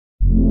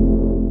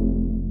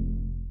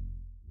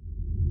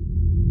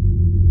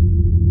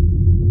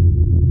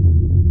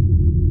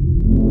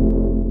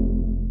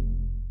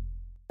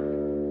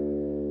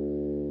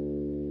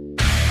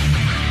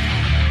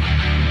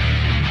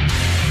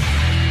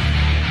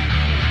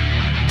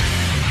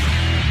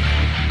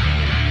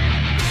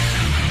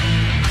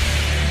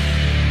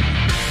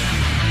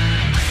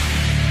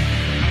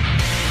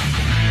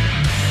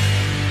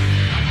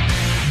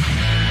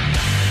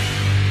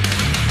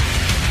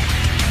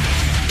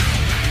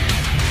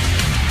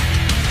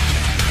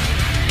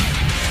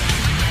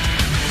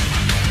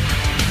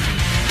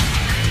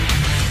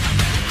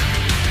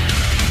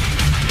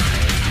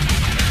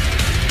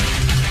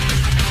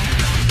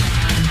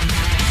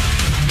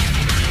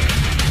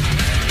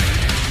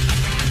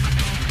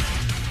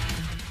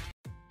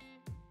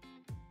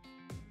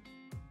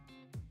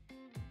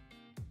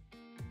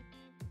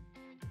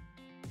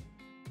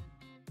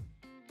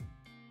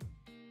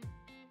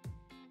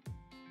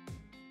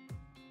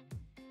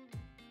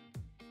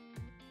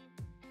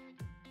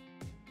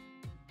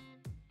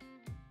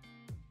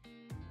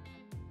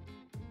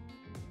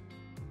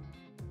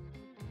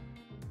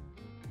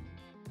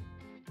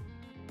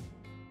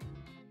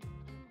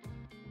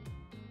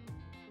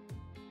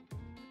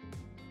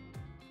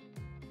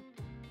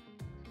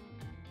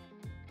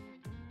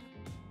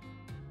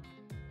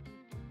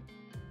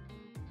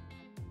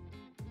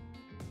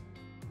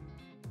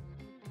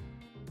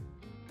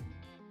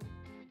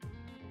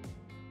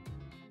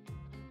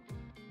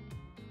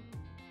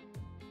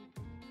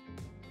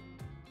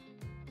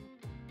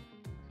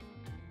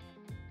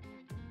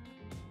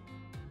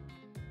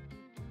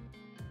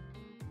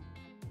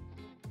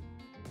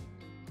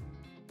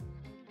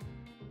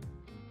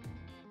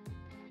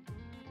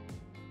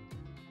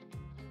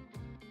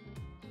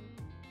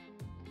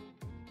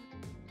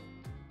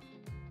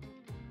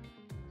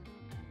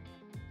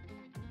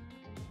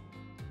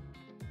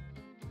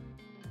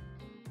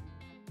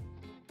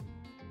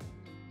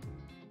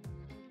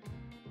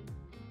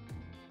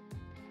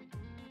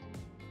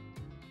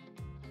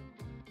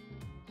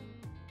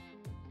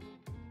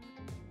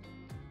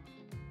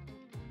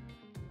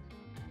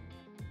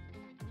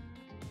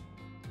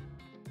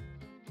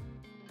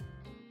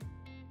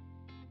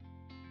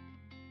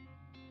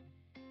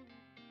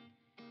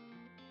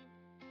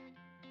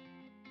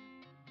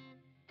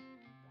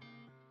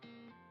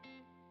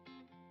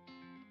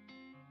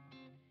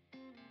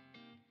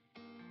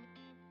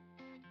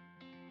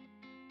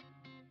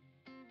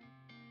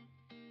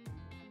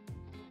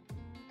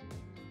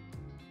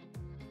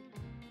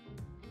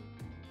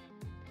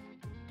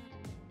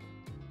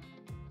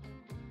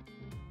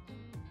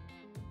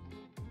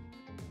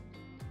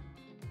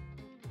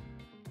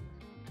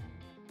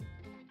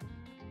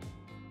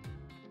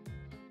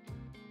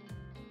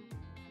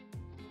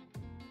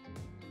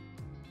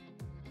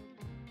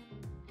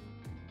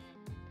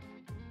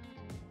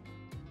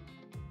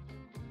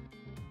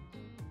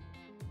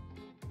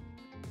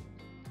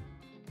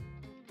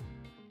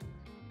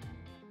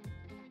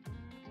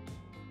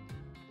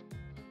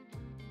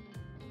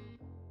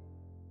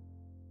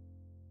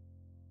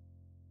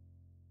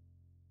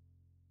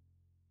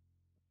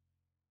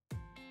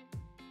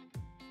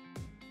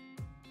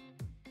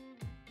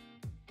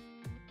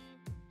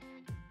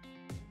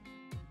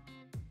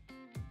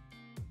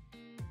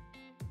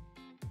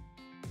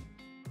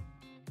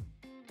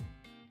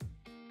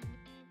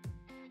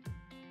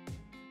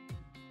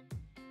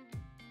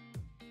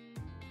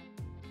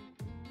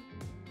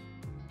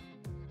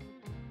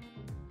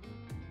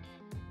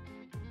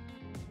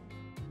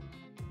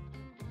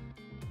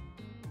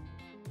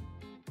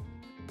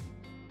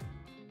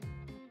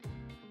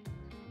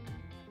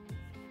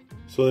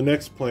So the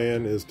next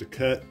plan is to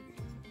cut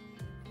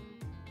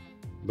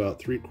about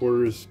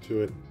 3/4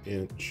 to an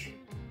inch,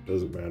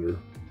 doesn't matter,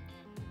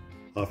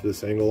 off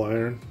this angle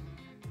iron.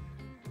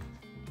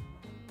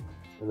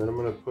 And then I'm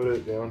going to put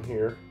it down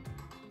here.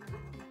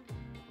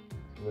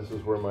 And this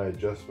is where my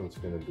adjustment's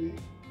going to be.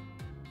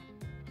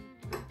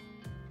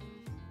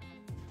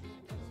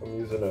 So I'm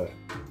using a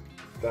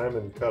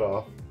diamond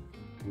cutoff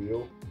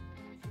wheel.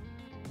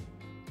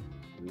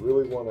 You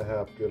really want to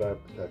have good eye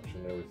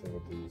protection and everything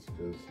with these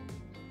because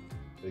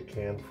they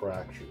can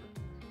fracture.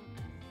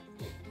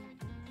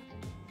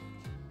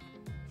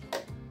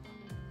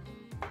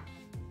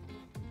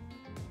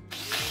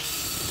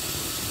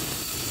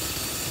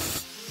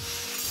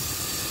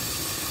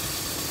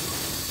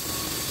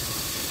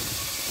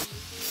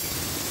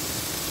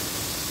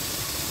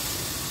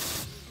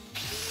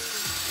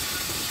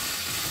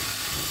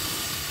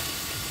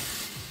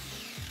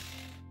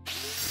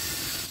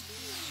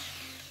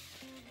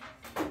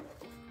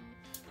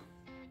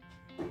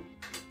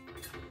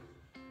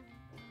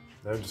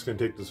 Now I'm just going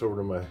to take this over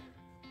to my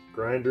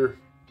grinder,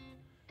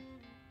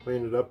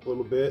 clean it up a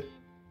little bit,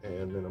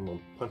 and then I'm going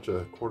to punch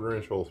a 1/4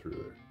 inch hole through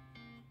there.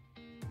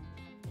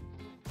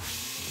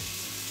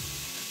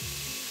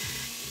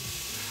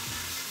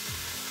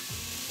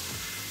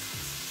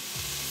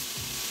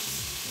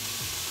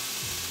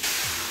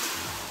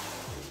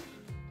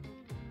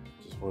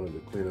 Just wanted to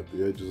clean up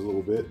the edges a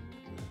little bit.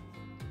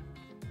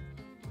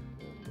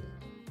 And,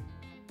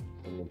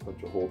 I'm going to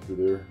punch a hole through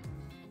there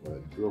with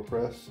my drill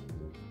press.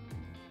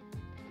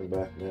 Come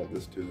back and add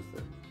this to the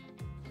thing.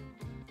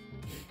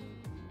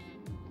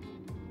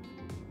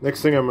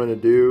 Next thing I'm going to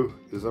do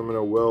is I'm going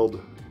to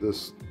weld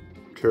this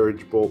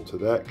carriage bolt to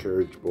that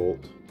carriage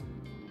bolt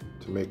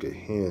to make a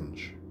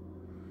hinge.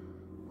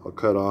 I'll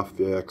cut off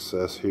the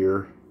excess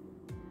here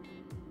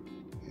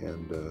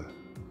and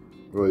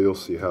well, you'll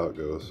see how it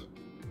goes.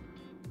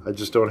 I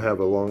just don't have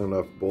a long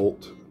enough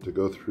bolt to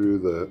go through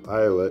the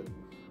eyelet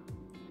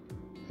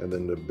and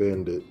then to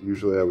bend it.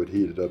 Usually I would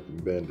heat it up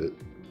and bend it,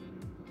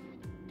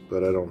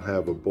 but I don't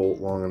have a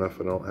bolt long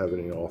enough. I don't have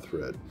any all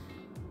thread.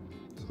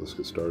 So let's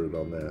get started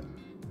on that.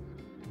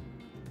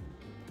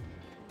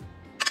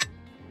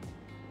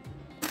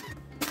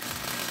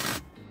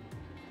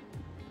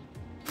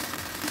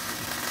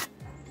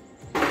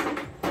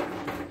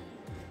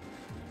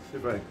 See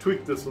if I can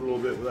tweak this a little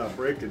bit without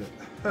breaking it.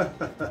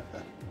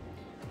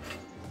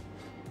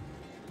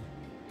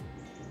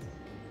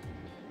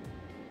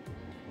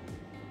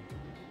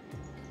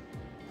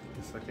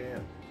 Yes, I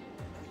can.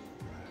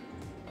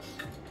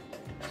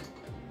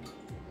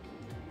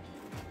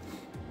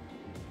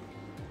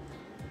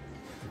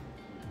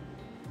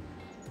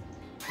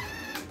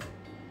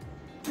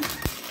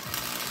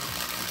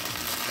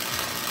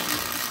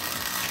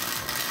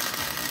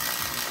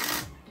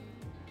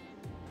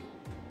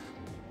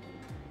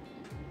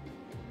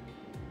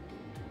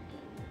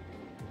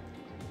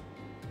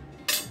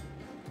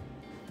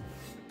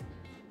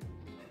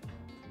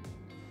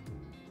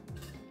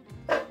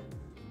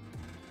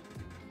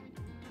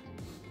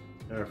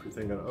 Now if you're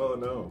thinking, oh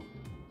no,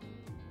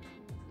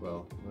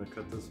 well, I'm going to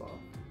cut this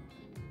off.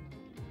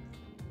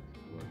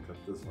 I'm going to cut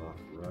this off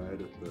right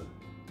at the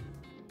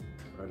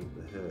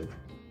head.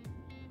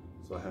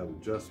 So I have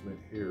adjustment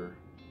here.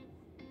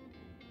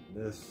 And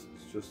this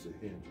is just a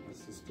hinge.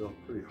 This is still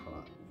pretty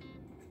hot.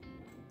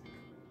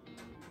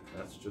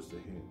 That's just a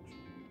hinge.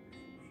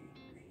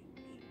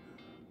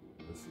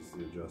 This is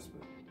the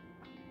adjustment.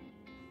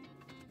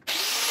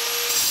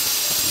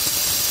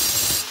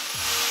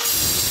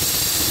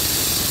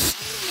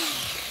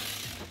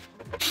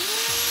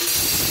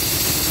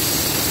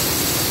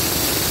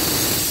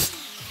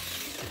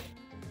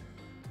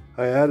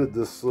 I added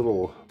this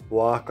little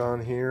block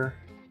on here.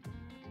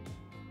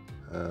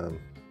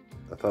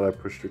 I thought I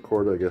pushed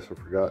record, I guess I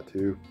forgot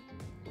to,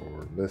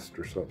 or missed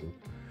or something.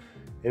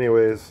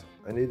 Anyways,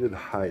 I needed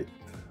height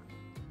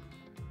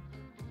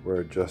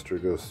where adjuster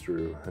goes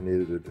through. I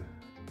needed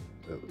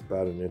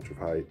about 1 inch of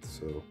height,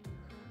 so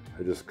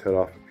I just cut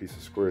off a piece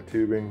of square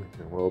tubing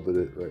and welded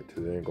it right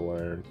to the angle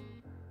iron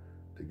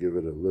to give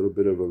it a little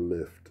bit of a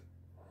lift.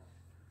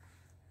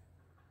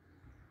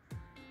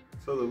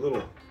 So the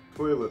little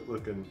toilet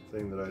looking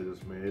thing that I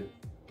just made,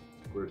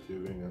 square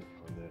tubing on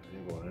that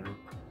angle iron,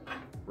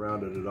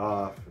 rounded it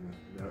off, and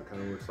now it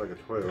kind of looks like a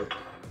toilet.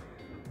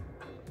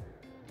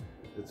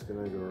 It's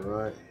going to go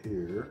right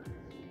here,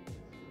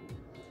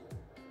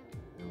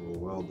 and we'll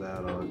weld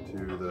that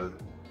onto the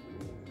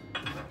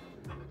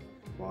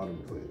bottom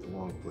plate, the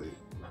long plate.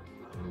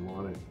 And we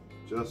want it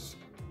just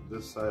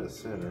this side of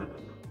center.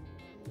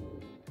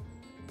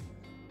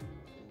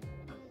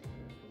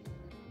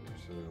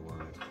 Center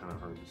line, it's kind of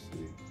hard to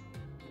see.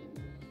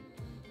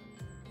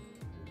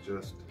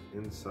 Just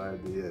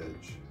inside the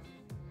edge.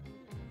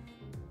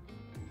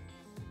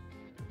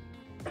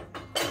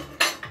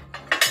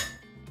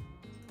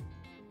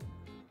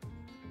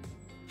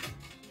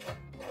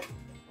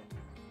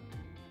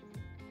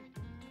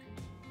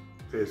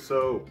 Okay,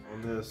 so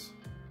on this,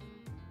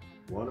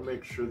 you want to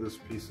make sure this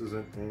piece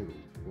isn't angled.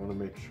 You want to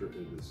make sure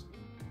it is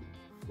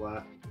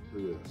flat to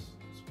this,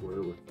 as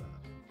square with that.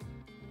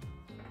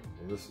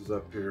 And this is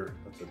up here,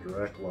 that's a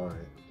direct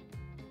line,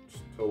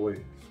 just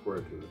totally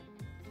square to it.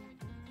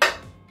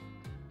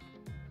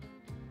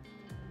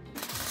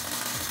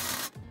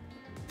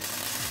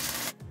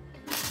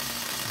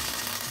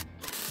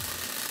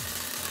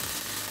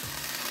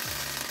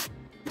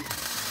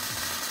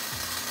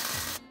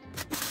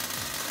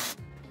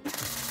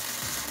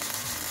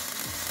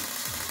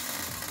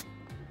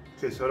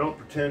 Okay, so I don't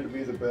pretend to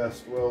be the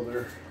best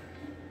welder,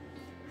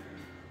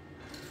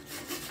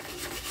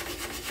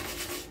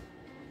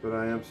 but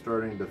I am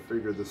starting to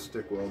figure the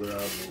stick welder out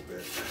a little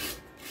bit.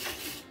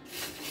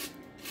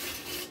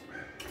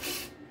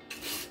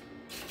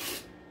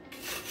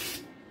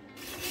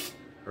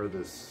 Or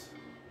this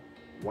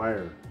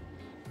wire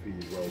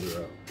feed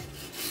welder out.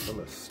 I'm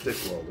a stick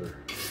welder.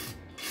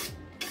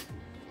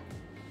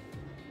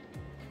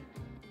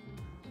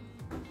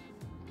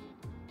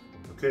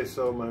 Okay,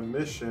 so my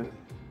mission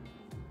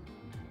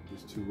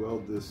is to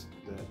weld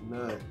that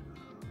nut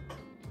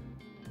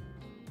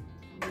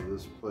into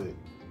this plate.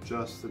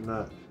 Just the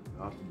nut,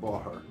 not the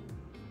bar.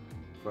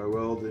 If I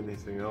weld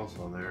anything else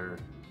on there,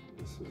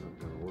 this isn't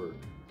going to work,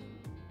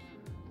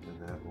 and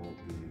that won't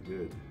be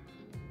good.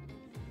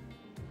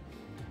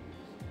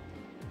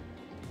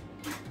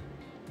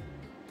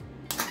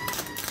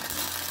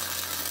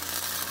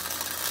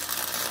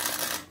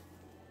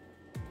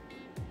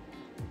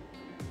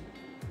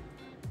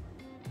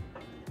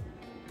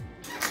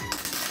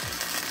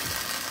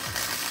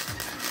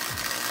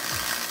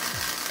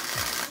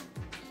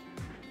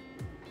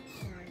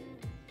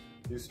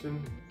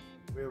 Houston,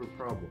 we have a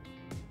problem.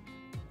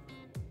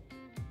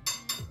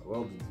 I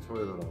welded the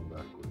toilet on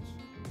backwards.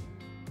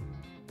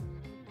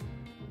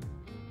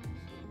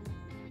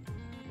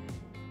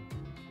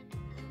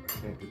 I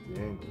can't get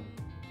the angle.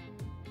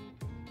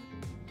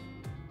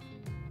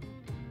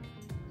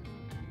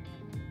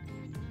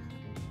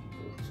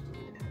 Oh, it's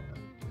still hot.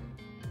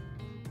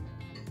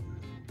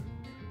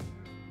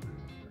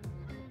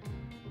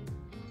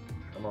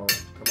 Come on,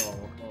 come on,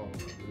 come on,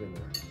 get in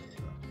there.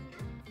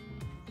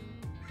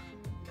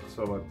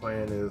 So my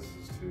plan is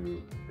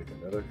to take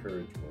another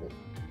carriage bolt,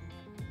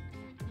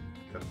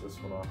 cut this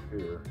one off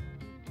here,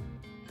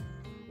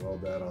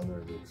 weld that on there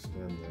to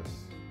extend this.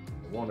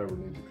 It won't ever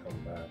need to come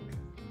back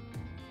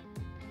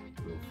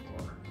real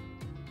far.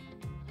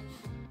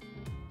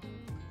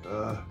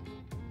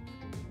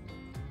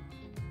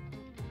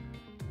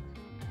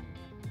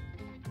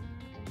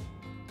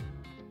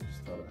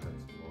 Just thought I had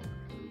some longer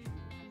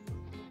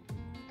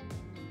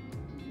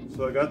carriage. So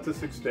I got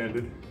this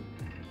extended.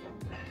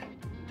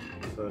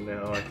 So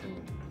now I can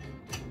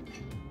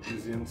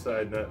use the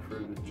inside nut for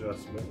an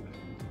adjustment,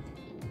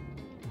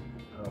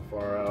 how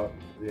far out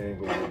the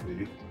angle will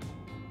be.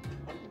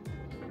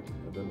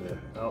 And then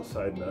the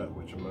outside nut,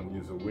 which I'm going to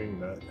use a wing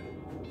nut,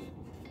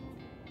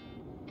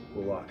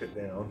 will lock it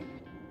down.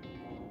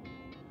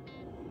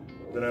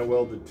 Then I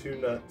welded two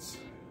nuts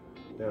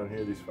down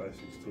here, these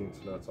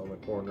 5/16 nuts on the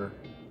corner.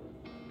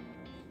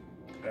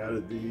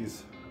 Added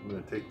these, I'm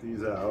going to take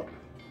these out.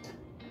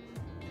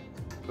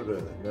 Put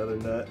another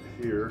nut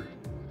here,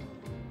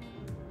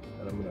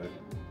 and I'm going to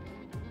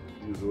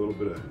use a little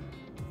bit of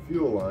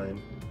fuel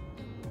line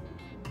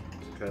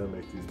to kind of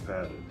make these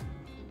padded.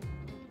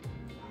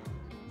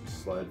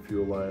 Just slide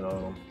fuel line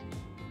on them,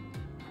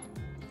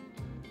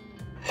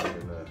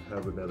 and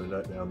have another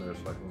nut down there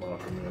so I can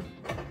lock them in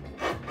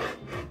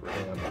for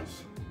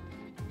handles.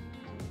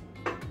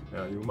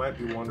 Now you might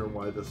be wondering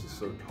why this is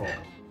so tall.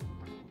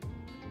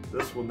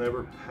 This will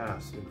never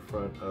pass in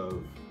front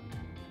of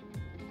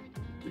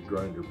the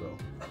grinder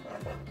belt.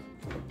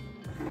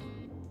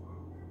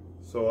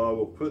 So I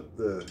will put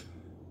the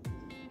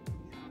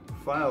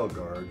file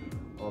guard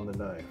on the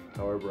knife,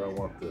 however I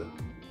want the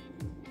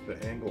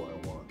angle I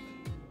want.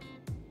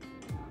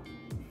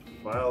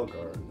 File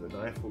guard, the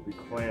knife will be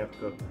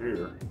clamped up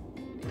here.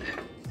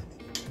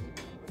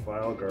 The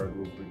file guard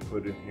will be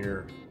put in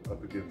here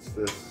up against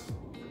this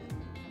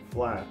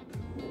flat,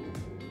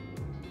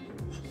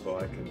 so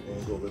I can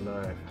angle the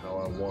knife how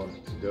I want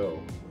it to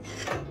go.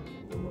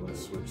 And when I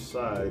switch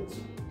sides,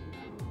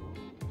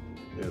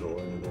 it'll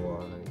angle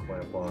on and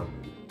clamp on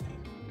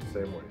the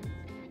same way.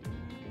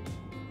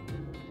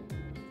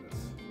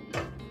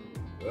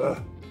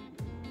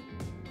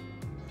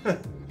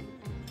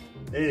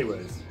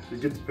 Anyways, you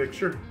get the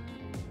picture.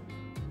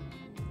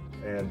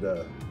 And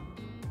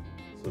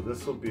so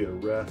this will be a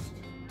rest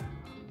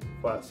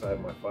flat side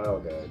of my file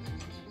guide.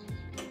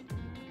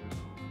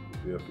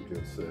 Be up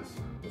against this.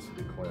 This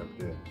will be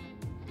clamped in.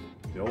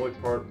 The only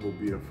part will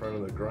be in front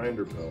of the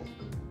grinder belt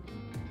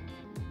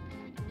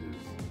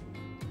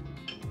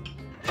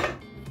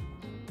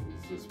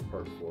is this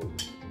part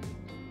forward.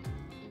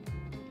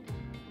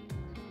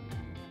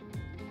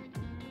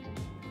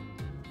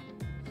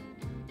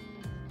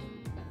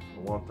 I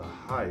want the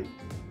height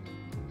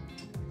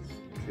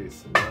in case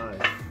the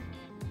knife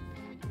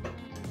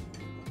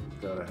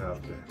is going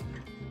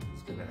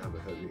to have a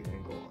heavy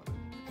angle on it.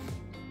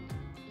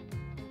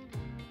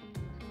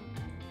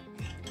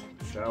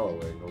 Shallow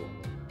angle,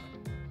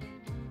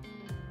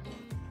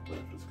 but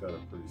if it's got a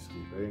pretty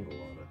steep angle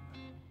on it.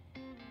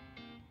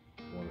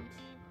 I want it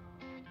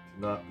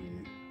to not be,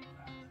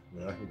 I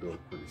mean, I can go a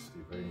pretty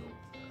steep angle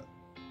with that,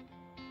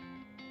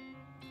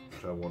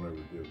 which I won't ever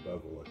do a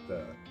bevel like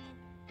that.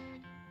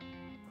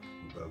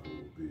 The bevel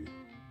will be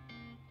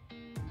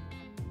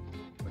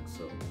like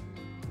so.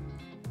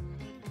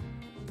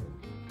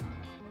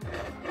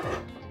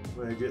 I'm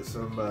going to get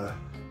some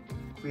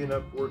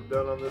cleanup work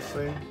done on this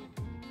thing.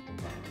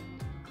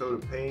 Coat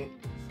of paint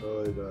so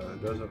it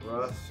doesn't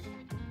rust.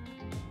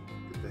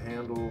 Get the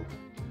handle.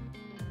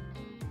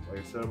 Like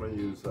I said, I'm going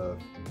to use a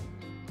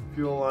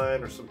fuel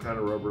line or some kind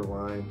of rubber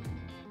line.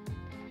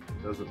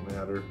 Doesn't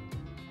matter.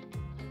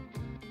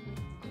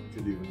 You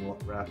could even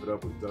wrap it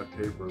up with duct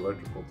tape or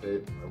electrical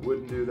tape. I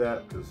wouldn't do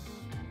that because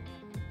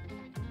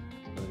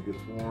when it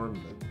gets warm,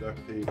 the duct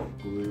tape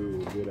and glue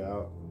will get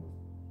out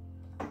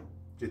and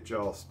get you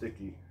all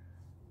sticky.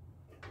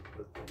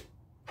 But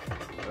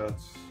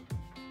that's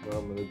what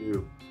I'm going to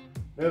do.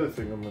 Another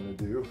thing I'm going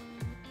to do,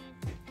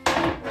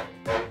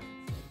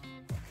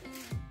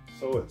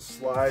 so it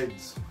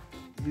slides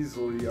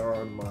easily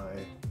on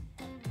my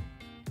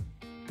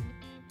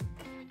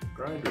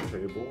grinder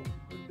table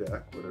or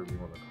deck, whatever you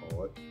want to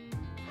call it.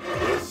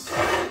 This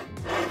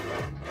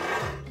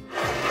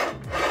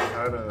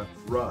kind of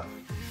rough.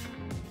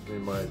 I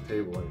mean, my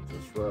table ain't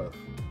this rough.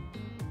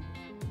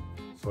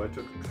 So I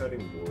took a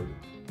cutting board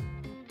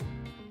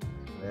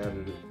and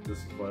added it. This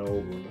is my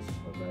old one. This is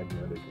my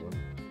magnetic one.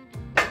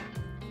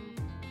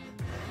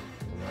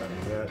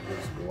 And that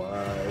just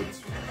glides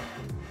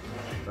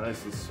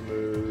nice and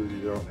smooth.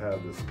 You don't have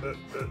this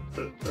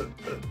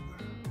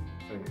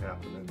thing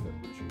happening, but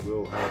you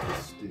will have the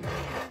steel.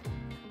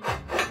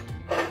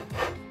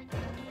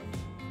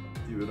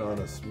 Even on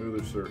a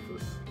smoother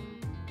surface,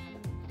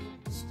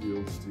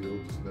 steel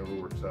just never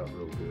works out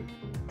real good.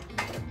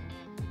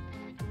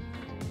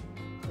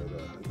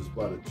 I just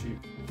bought a cheap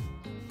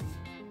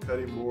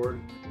cutting board.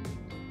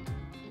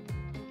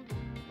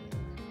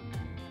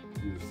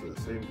 Use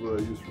the same glue I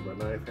use for my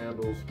knife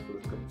handles, put a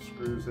couple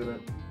screws in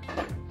it,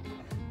 and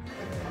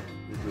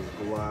it just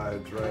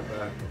glides right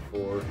back and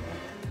forth.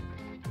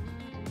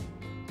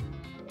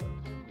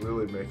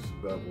 Really makes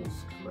the bevels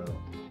come out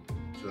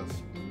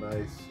just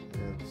nice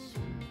and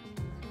sweet.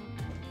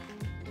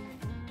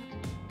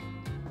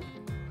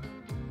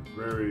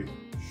 Very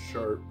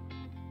sharp,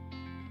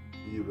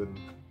 even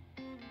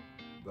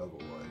bevel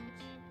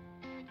lines.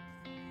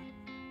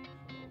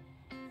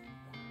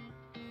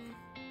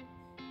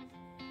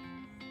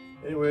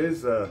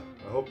 Anyways, I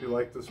hope you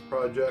like this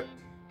project,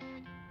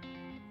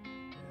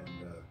 and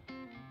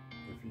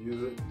if you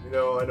use it, you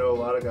know, I know a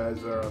lot of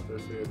guys are out there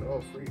saying,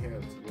 oh,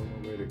 freehand's the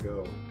only way to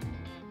go.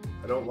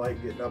 I don't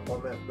like getting up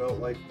on that belt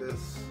like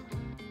this.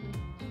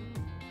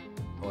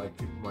 I like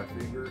keeping my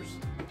fingers.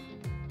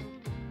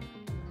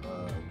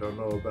 Don't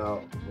know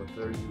about what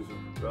they're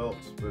using for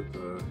belts, but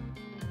the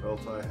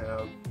belts I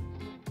have,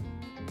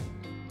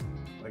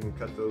 I can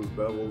cut those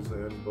bevels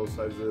in, both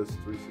sides of this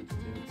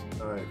 3/16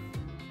 knife.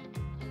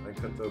 I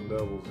cut them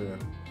bevels in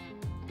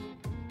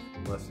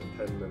less than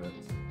 10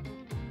 minutes,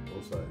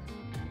 both sides.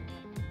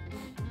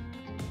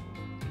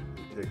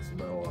 It takes the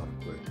metal off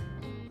quick.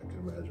 I can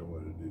imagine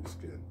what it'd do to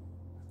skin.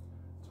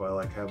 That's why I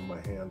like having my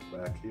hands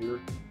back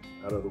here,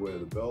 out of the way of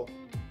the belt.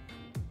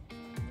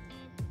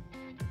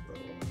 So,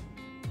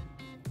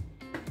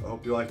 I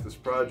hope you like this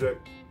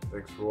project.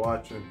 Thanks for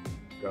watching.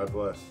 God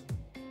bless.